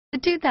The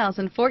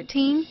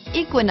 2014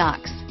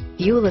 Equinox.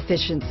 Fuel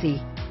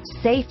efficiency,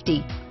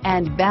 safety,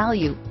 and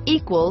value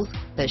equals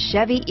the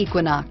Chevy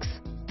Equinox.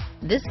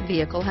 This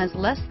vehicle has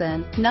less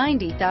than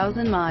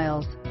 90,000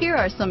 miles. Here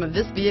are some of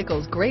this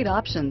vehicle's great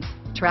options: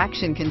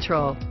 traction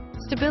control,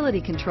 stability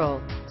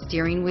control,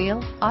 steering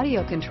wheel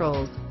audio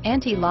controls,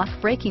 anti-lock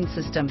braking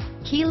system,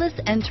 keyless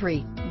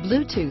entry,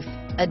 Bluetooth,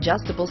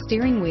 adjustable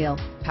steering wheel,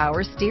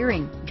 power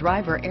steering,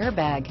 driver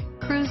airbag,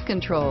 cruise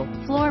control,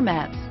 floor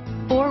mats,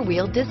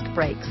 four-wheel disc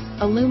brakes,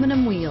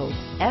 aluminum wheels,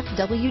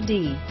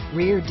 FWD,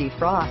 rear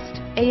defrost,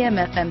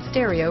 AM/FM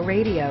stereo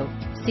radio,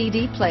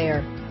 CD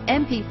player,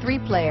 MP3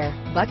 player,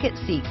 bucket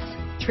seats,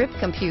 trip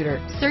computer.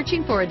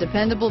 Searching for a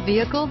dependable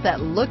vehicle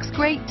that looks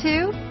great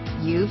too?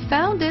 You've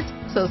found it,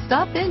 so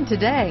stop in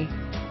today.